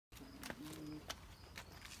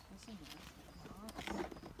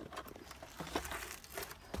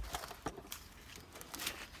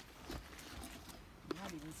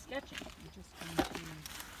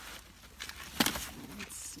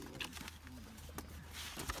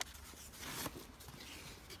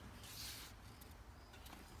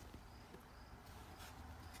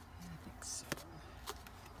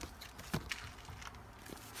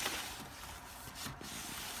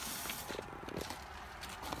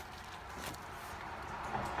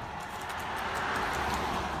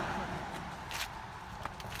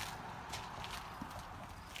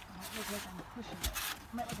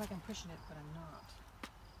like I'm pushing it, but I'm not.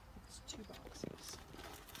 It's 2 boxes.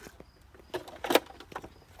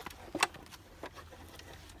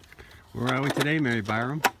 Where are we today, Mary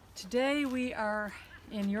Byrom? Today we are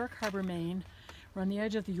in York Harbor, Maine. We're on the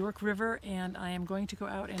edge of the York River, and I am going to go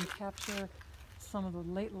out and capture some of the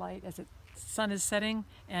late light as the sun is setting,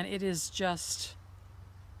 and it is just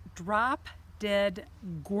drop dead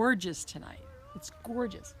gorgeous tonight. It's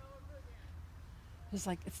gorgeous.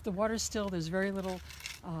 The water's still, there's very little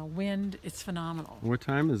wind. It's phenomenal. What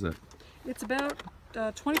time is it? It's about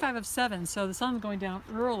 25 of 7, so the sun's going down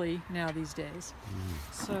early now these days.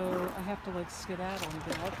 So I have to like skedaddle and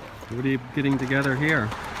get out there. What are you getting together here?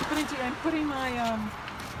 I'm putting my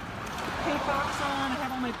paint box on. I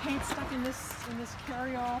have all my paint stuck in this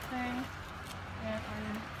carry-all thing, and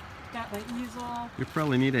I got my easel. You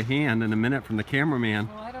probably need a hand in a minute from the cameraman.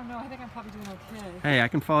 Well, I don't know. I think I'm probably doing okay. Hey, I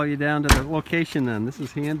can follow you down to the location then. This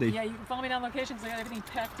is handy. Yeah, you can follow me down location because I got everything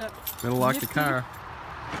packed up. Better lock the car.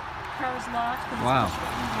 Car's locked. Wow.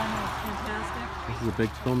 Fantastic. This is a big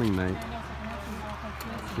filming night. I know, so I can actually walk like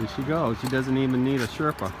this. Here she goes. She doesn't even need a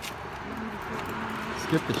Sherpa.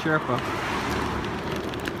 Skip the Sherpa.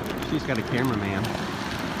 She's got a cameraman.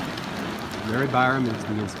 Mary Byrom is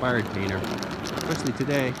the inspired painter, especially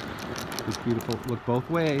today. It's beautiful. Look both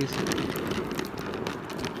ways.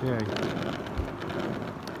 Okay.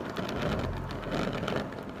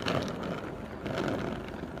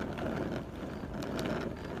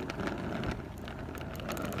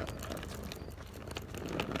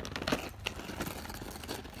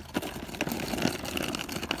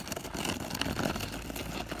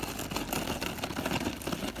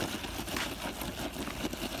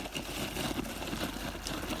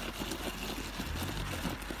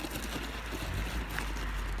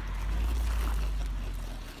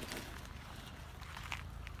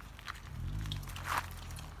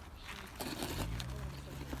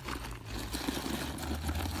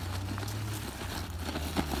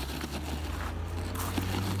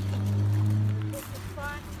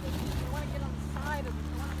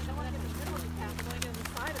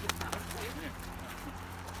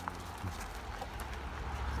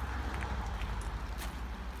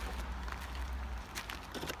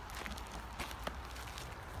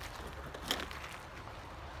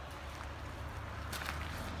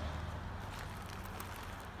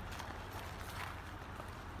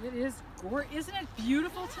 It is gorgeous. Isn't it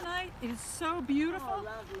beautiful tonight? It is so beautiful. Oh,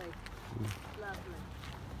 lovely. Lovely.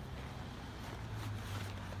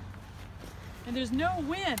 And there's no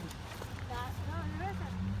wind. No, there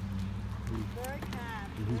isn't. Very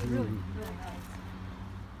calm. It's really, really nice.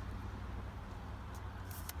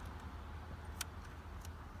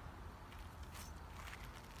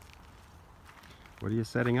 What are you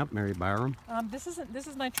setting up, Mary Byrom? This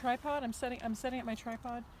is my tripod. I'm setting up my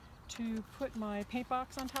tripod to put my paint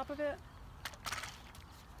box on top of it.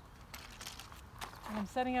 And I'm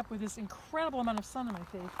setting up with this incredible amount of sun on my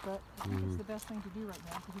face, but I think it's the best thing to do right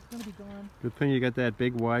now because it's going to be gone. Good thing you got that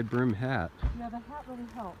big wide brim hat. Yeah, the hat really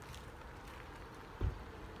helps. The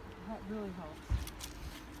hat really helps.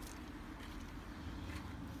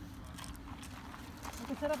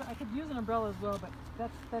 I could use an umbrella as well, but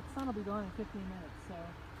that sun will be gone in 15 minutes, so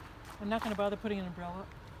I'm not going to bother putting an umbrella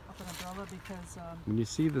because When you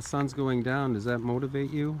see the sun's going down, does that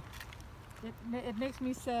motivate you? it makes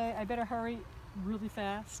me say I better hurry really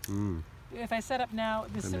fast. If I set up now,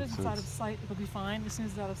 as soon as it's out of sight, it'll be fine. As soon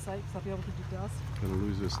as it's out of sight, because I'll be able to do dusk. Gonna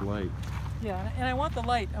lose this light. Yeah, and I want the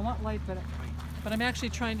light. I want light, but I'm actually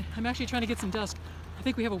trying to get some dusk. I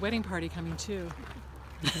think we have a wedding party coming too.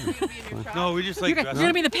 No, we just like You're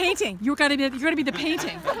gonna be the painting. You're gonna be the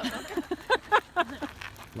painting.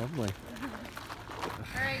 Lovely.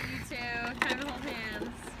 All right, you two, time to hold hands.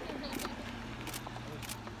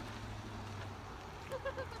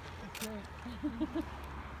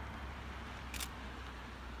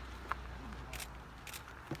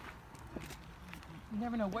 You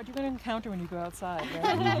never know what you're going to encounter when you go outside,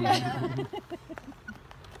 right?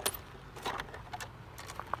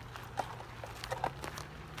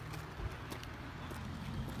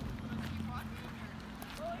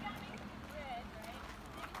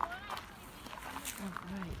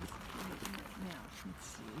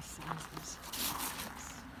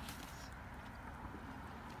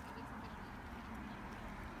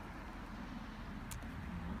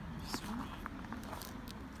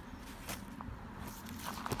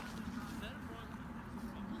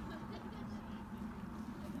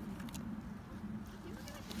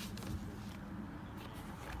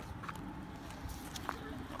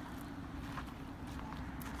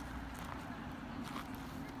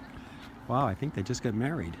 Wow, I think they just got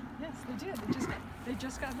married. Yes, they did. They just got They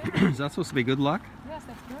just got married. Is that supposed to be good luck? Yes,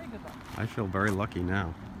 that's very good luck. I feel very lucky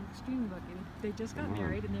now. Extremely lucky. They just got Come on.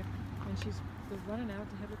 married and they're running out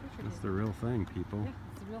to have a picture That's taken. the real thing, people. Yeah,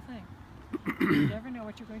 it's the real thing. You never know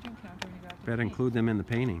what you're going to encounter when you go out to Better paint. include them in the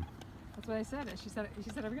painting. That's what I said. She said,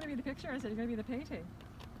 are we going to be in the picture? I said, you're going to be in the painting.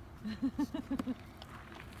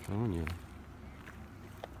 Telling you.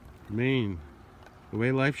 Maine, the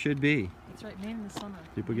way life should be. That's right, Maine in the summer.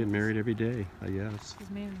 People get married every day, I guess. It's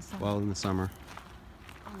Maine in the summer. Well, in the summer.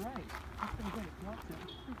 All right. That's pretty good. Well said.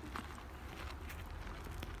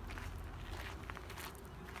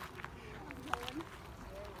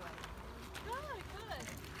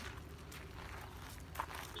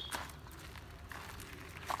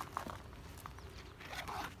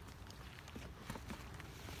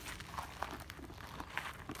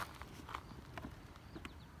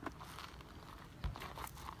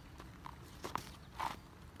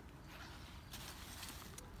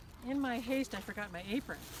 In my haste, I forgot my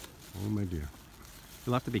apron. Oh my dear.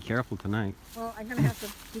 You'll have to be careful tonight. Well, I'm going to have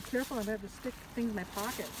to be careful. I'm going to have to stick things in my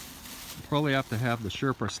pockets. You'll probably have to have the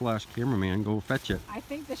Sherpa / cameraman go fetch it. I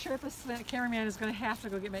think the Sherpa cameraman is going to have to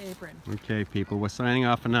go get my apron. Okay, people, we're signing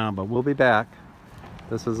off for now, but we'll be back.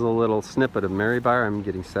 This is a little snippet of Mary Byrom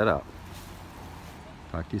getting set up.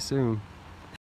 Talk to you soon.